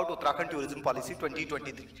talking about Uttarakhand Tourism Policy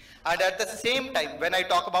 2023. And at the same time, when I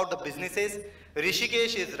talk about the businesses,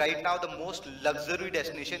 Rishikesh is right now the most luxury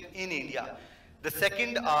destination in India. The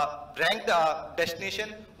second ranked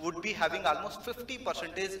destination would be having almost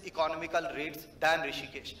 50% economical rates than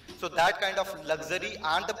Rishikesh. So that kind of luxury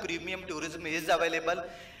and the premium tourism is available.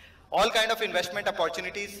 All kind of investment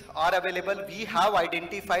opportunities are available. We have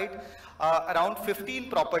identified around 15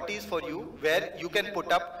 properties for you where you can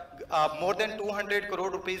put up more than 200 crore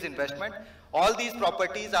rupees investment. All these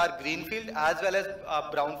properties are greenfield as well as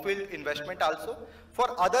brownfield investment also. For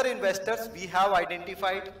other investors, we have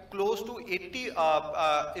identified close to 80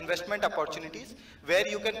 investment opportunities where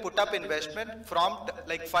you can put up investment from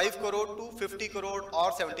like 5 crore to 50 crore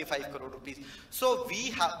or 75 crore rupees. So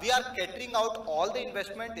we are catering out all the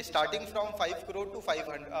investment starting from 5 crore to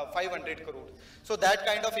 500 crore. So that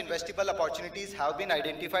kind of investable opportunities have been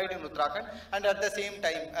identified in Uttarakhand, and at the same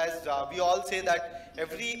time, as we all say that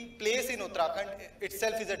every place in Uttarakhand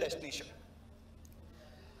itself is a destination.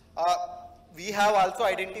 We have also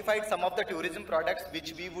identified some of the tourism products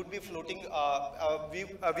which we would be floating.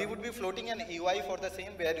 We would be floating an EY for the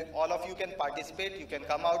same, where all of you can participate. You can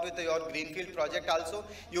come out with your greenfield project also.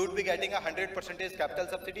 You would be getting 100% capital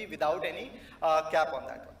subsidy without any cap on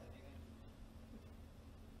that one.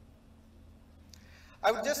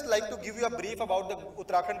 I would just like to give you a brief about the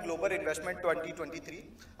Uttarakhand Global Investment 2023.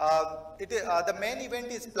 The main event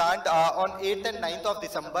is planned on 8th and 9th of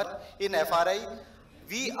December in FRI.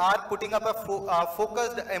 We are putting up a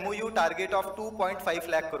focused MOU target of 2.5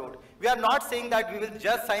 lakh crore. We are not saying that we will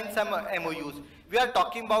just sign some MOUs. We are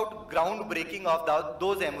talking about groundbreaking of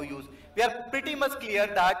those MOUs. We are pretty much clear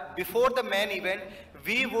that before the main event,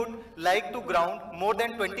 we would like to ground more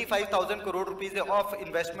than 25,000 crore rupees of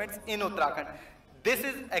investments in Uttarakhand. This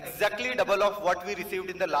is exactly double of what we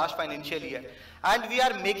received in the last financial year. And we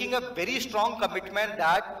are making a very strong commitment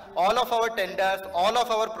that all of our tenders, all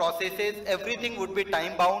of our processes, everything would be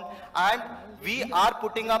time bound, and we are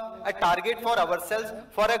putting up a target for ourselves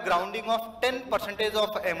for a grounding of 10%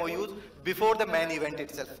 of MOUs before the main event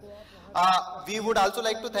itself. We would also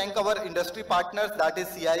like to thank our industry partners, that is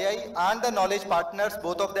CII, and the knowledge partners.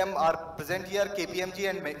 Both of them are present here, KPMG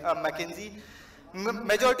and McKinsey.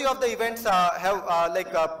 Majority of the events have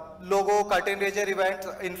logo, curtain raiser events,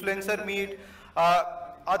 influencer meet,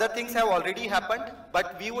 other things have already happened,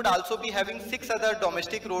 but we would also be having 6 other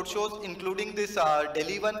domestic roadshows, including this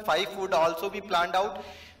Delhi one. 5 would also be planned out.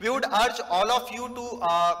 We would urge all of you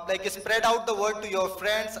to spread out the word to your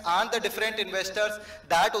friends and the different investors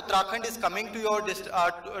that Uttarakhand is coming to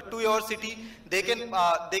your city. They can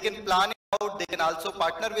plan it out. They can also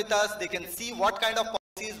partner with us. They can see what kind of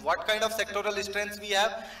policies, what kind of sectoral strengths we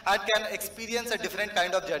have, and can experience a different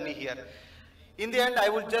kind of journey here. In the end, I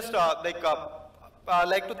would just like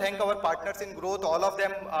to thank our partners in growth. All of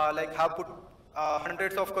them have put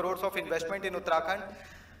hundreds of crores of investment in Uttarakhand.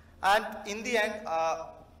 And in the end,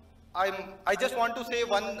 I just want to say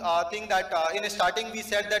one thing that in starting we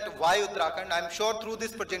said that why Uttarakhand. I'm sure through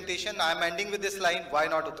this presentation, I'm ending with this line, why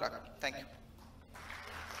not Uttarakhand? Thank you.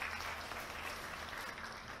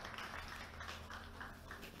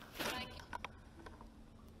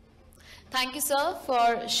 Thank you, sir,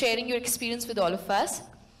 for sharing your experience with all of us.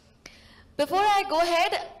 Before I go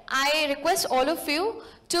ahead, I request all of you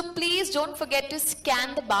to please don't forget to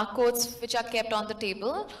scan the barcodes which are kept on the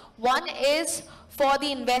table. One is for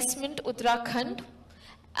the investment Uttarakhand,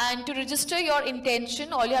 and to register your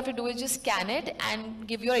intention, all you have to do is just scan it and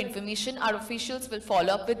give your information. Our officials will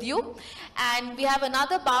follow up with you. And we have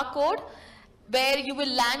another barcode where you will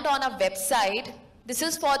land on our website. This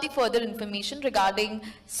is for the further information regarding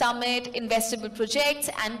summit, investable projects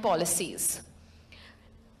and policies.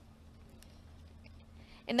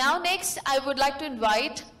 And now next, I would like to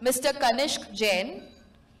invite Mr. Kanishk Jain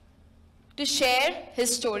to share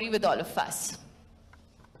his story with all of us.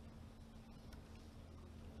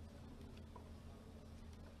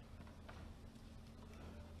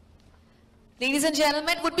 Ladies and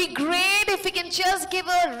gentlemen, it would be great if we can just give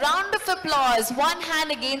a round of applause, one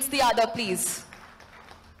hand against the other, please.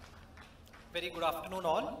 Very good afternoon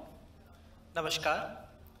all. Namaskar.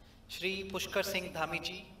 Shri Pushkar Singh Dhami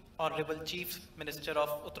ji, Honorable Chief Minister of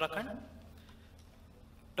Uttarakhand.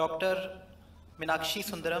 Dr. Meenakshi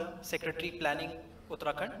Sundaram, Secretary Planning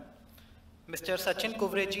Uttarakhand. Mr. Sachin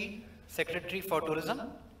Kuvre ji, Secretary for Tourism.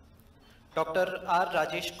 Dr. R.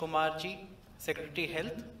 Rajesh Kumar ji, Secretary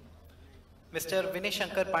Health. Mr. Vinay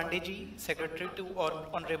Shankar Pandey ji, Secretary to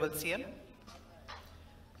Honorable CM.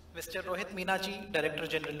 Mr. Rohit Meena ji, Director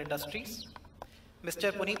General Industries.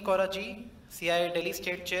 Mr. Puneet Kaura ji, CIA Delhi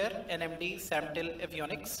State Chair, NMD, Samtel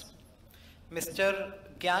Avionics. Mr.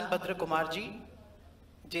 Gyan Bhadra Kumar ji,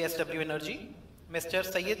 JSW Energy. Mr.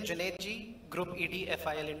 Syed Junaid ji, Group ED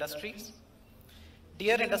FIL Industries.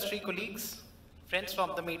 Dear industry colleagues, friends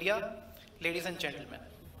from the media, ladies and gentlemen.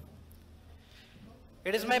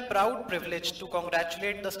 It is my proud privilege to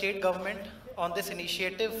congratulate the state government on this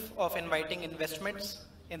initiative of inviting investments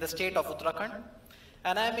in the state of Uttarakhand,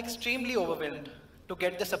 and I am extremely overwhelmed to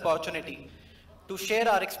get this opportunity to share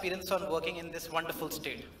our experience on working in this wonderful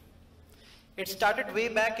state. It started way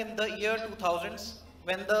back in the year 2000s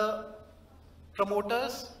when the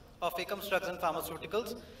promoters of Ekam Drugs and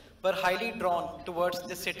Pharmaceuticals were highly drawn towards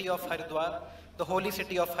the city of Haridwar, the holy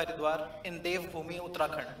city of Haridwar in Devbhoomi,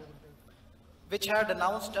 Uttarakhand, which had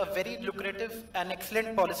announced a very lucrative and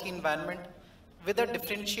excellent policy environment with a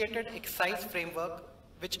differentiated excise framework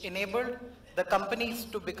which enabled the companies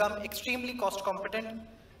to become extremely cost competent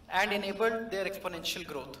and enabled their exponential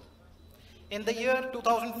growth. In the year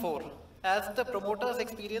 2004, as the promoters'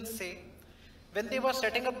 experience say, when they were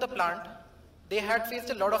setting up the plant, they had faced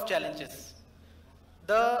a lot of challenges.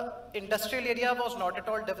 The industrial area was not at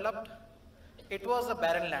all developed. It was a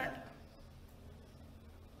barren land.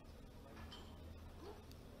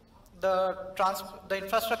 The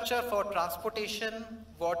infrastructure for transportation,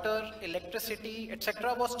 water, electricity,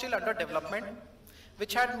 etc. was still under development,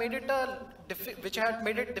 which had made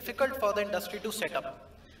it difficult for the industry to set up.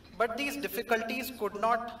 But these difficulties could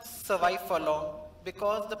not survive for long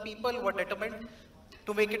because the people were determined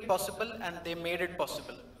to make it possible, and they made it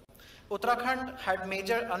possible. Uttarakhand had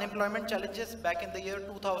major unemployment challenges back in the year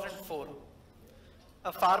 2004.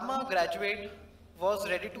 A pharma graduate was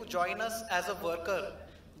ready to join us as a worker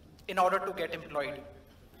in order to get employed.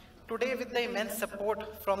 Today, with the immense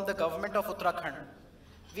support from the government of Uttarakhand,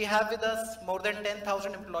 we have with us more than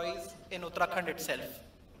 10,000 employees in Uttarakhand itself.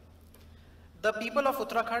 The people of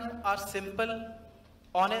Uttarakhand are simple,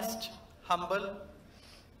 honest, humble,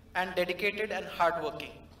 and dedicated and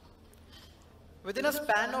hardworking. Within a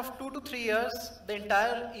span of 2 to 3 years, the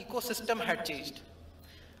entire ecosystem had changed.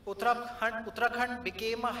 Uttarakhand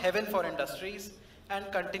became a heaven for industries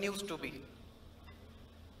and continues to be.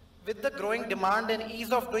 With the growing demand and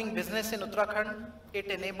ease of doing business in Uttarakhand, it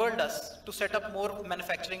enabled us to set up more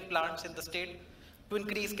manufacturing plants in the state to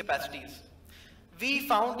increase capacities. We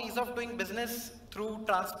found ease of doing business through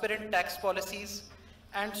transparent tax policies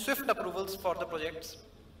and swift approvals for the projects.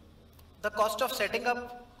 The cost of setting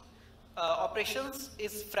up operations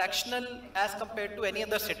is fractional as compared to any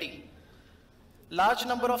other city. Large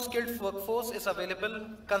number of skilled workforce is available,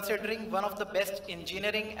 considering one of the best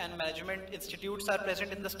engineering and management institutes are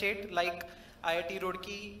present in the state, like IIT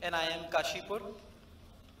Roorkee and IIM Kashipur.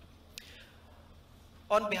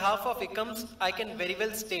 On behalf of ICMS, I can very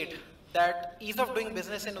well state that ease of doing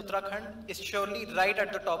business in Uttarakhand is surely right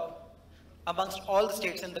at the top amongst all the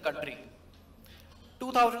states in the country.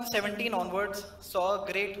 2017 onwards saw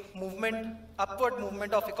a great movement, upward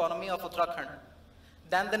movement of economy of Uttarakhand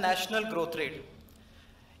than the national growth rate.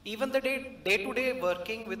 Even the day-to-day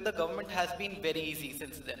working with the government has been very easy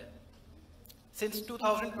since then. Since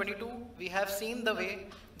 2022, we have seen the way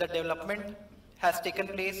the development has taken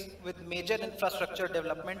place with major infrastructure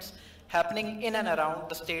developments happening in and around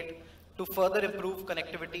the state to further improve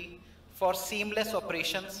connectivity for seamless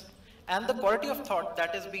operations and the quality of thought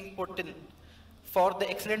that is being put in for the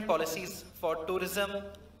excellent policies for tourism,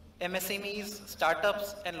 MSMEs,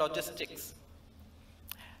 startups, and logistics.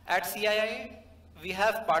 At CII, we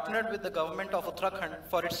have partnered with the government of Uttarakhand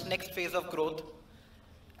for its next phase of growth,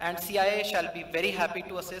 and CII shall be very happy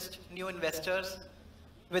to assist new investors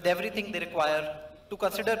with everything they require to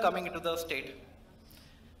consider coming into the state.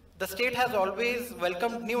 The state has always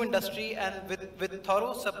welcomed new industry, and with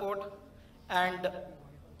thorough support and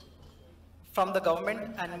from the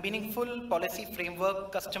government and meaningful policy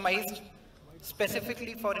framework customized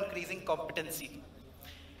specifically for increasing competency.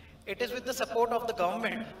 It is with the support of the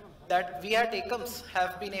government that we at ICMS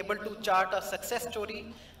have been able to chart a success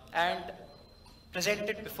story and present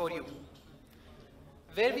it before you.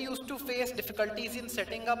 Where we used to face difficulties in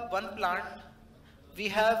setting up one plant,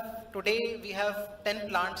 today we have 10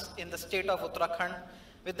 plants in the state of Uttarakhand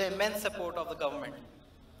with the immense support of the government.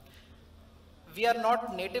 We are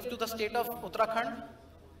not native to the state of Uttarakhand.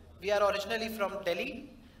 We are originally from Delhi,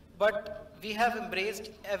 but we have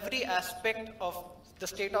embraced every aspect of the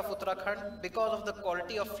state of Uttarakhand because of the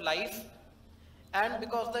quality of life and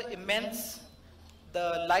because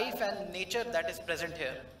the life and nature that is present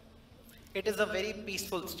here. It is a very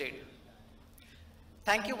peaceful state.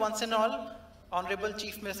 Thank you once and all, Honorable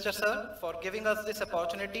Chief Minister Sir, for giving us this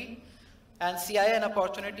opportunity and CII an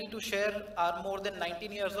opportunity to share our more than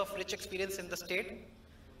 19 years of rich experience in the state.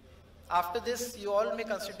 After this, you all may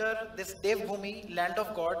consider this Devbhoomi, land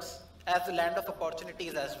of gods, as the land of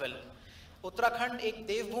opportunities as well. Uttarakhand एक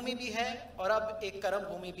देवभूमि भी है और अब एक कर्म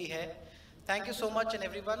भूमि भी है. Thank you so much and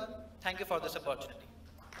everyone. Thank you for this opportunity.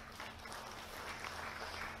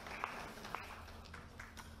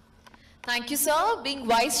 Thank you, sir. Being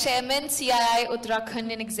Vice Chairman, CII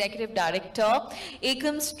Uttarakhand and Executive Director,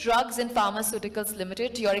 ICMS Drugs and Pharmaceuticals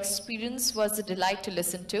Limited, your experience was a delight to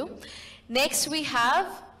listen to. Next, we have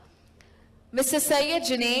Mr. Syed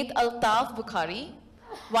Junaid Altaf Bukhari,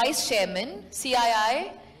 Vice Chairman,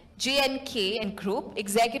 CII, JNK and Group,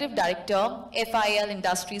 Executive Director, FIL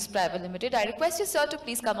Industries Private Limited. I request you, sir, to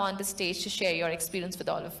please come on the stage to share your experience with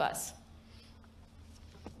all of us.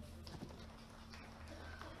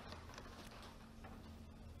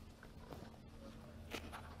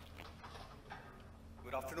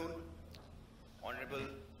 Good afternoon, Honorable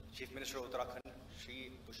Chief Minister of Uttarakhand,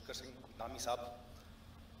 Shri Pushkar Singh Dhami Sahab,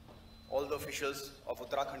 all the officials of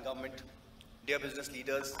Uttarakhand government, dear business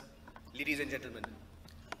leaders, ladies and gentlemen.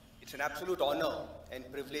 It's an absolute honor and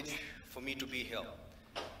privilege for me to be here.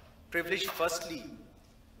 privileged firstly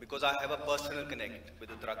because I have a personal connect with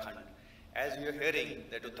Uttarakhand. As we are hearing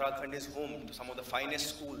that Uttarakhand is home to some of the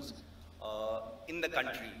finest schools in the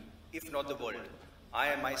country, if not the world. I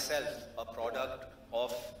am myself a product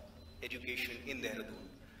of education in Dehradun.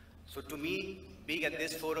 So to me, being at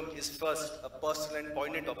this forum is first a personal and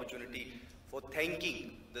poignant opportunity for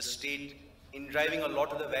thanking the state in driving a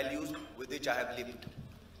lot of the values with which I have lived.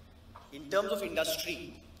 In terms of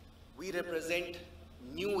industry, we represent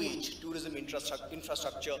new age tourism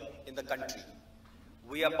infrastructure in the country.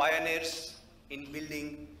 We are pioneers in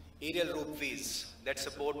building aerial ropeways that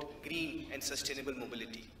support green and sustainable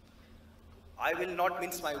mobility. I will not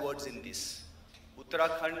mince my words in this.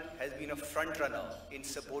 Uttarakhand has been a front runner in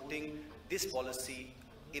supporting this policy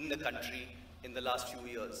in the country in the last few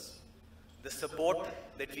years. The support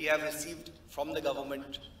that we have received from the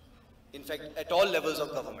government, in fact, at all levels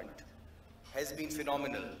of government, has been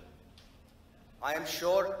phenomenal. I am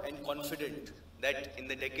sure and confident that in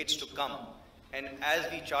the decades to come, and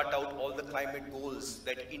as we chart out all the climate goals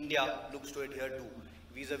that India looks to adhere to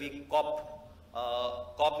vis-a-vis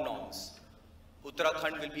COP norms,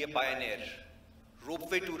 Uttarakhand will be a pioneer.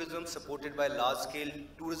 Ropeway tourism supported by large-scale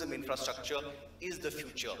tourism infrastructure is the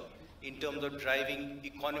future in terms of driving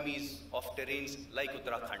economies of terrains like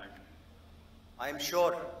Uttarakhand. I am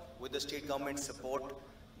sure with the state government's support,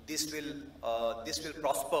 this will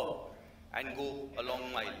prosper and go a long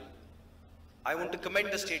mile. I want to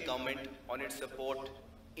commend the state government on its support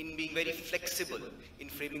in being very flexible in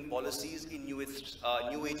framing policies in new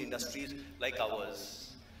age industries like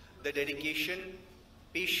ours. The dedication,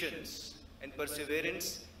 patience, and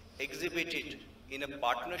perseverance exhibited in a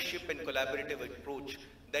partnership and collaborative approach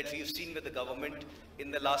that we've seen with the government in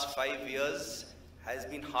the last 5 years has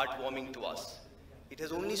been heartwarming to us. It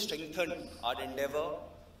has only strengthened our endeavor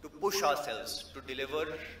to push ourselves to deliver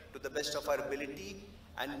to the best of our ability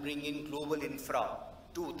and bring in global infra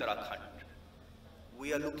to Uttarakhand.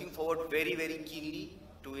 We are looking forward very, very keenly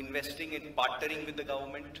to investing and partnering with the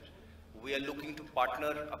government. We are looking to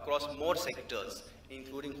partner across more sectors,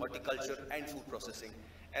 including horticulture and food processing.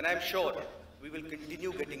 And I'm sure we will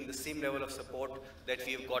continue getting the same level of support that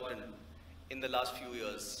we have gotten in the last few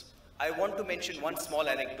years. I want to mention one small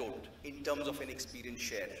anecdote in terms of an experience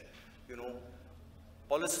share.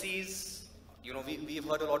 Policies, we've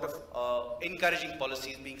heard a lot of encouraging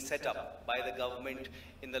policies being set up by the government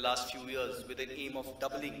in the last few years with an aim of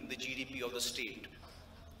doubling the GDP of the state.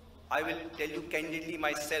 I will tell you candidly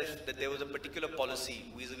myself that there was a particular policy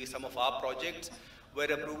vis-a-vis some of our projects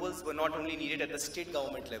where approvals were not only needed at the state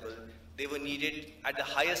government level, they were needed at the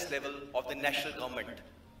highest level of the national government,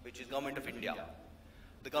 which is Government of India.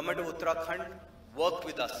 The Government of Uttarakhand worked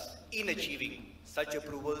with us in achieving such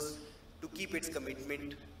approvals to keep its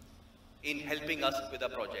commitment in helping us with our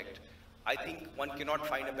project. I think one cannot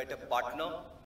find a better partner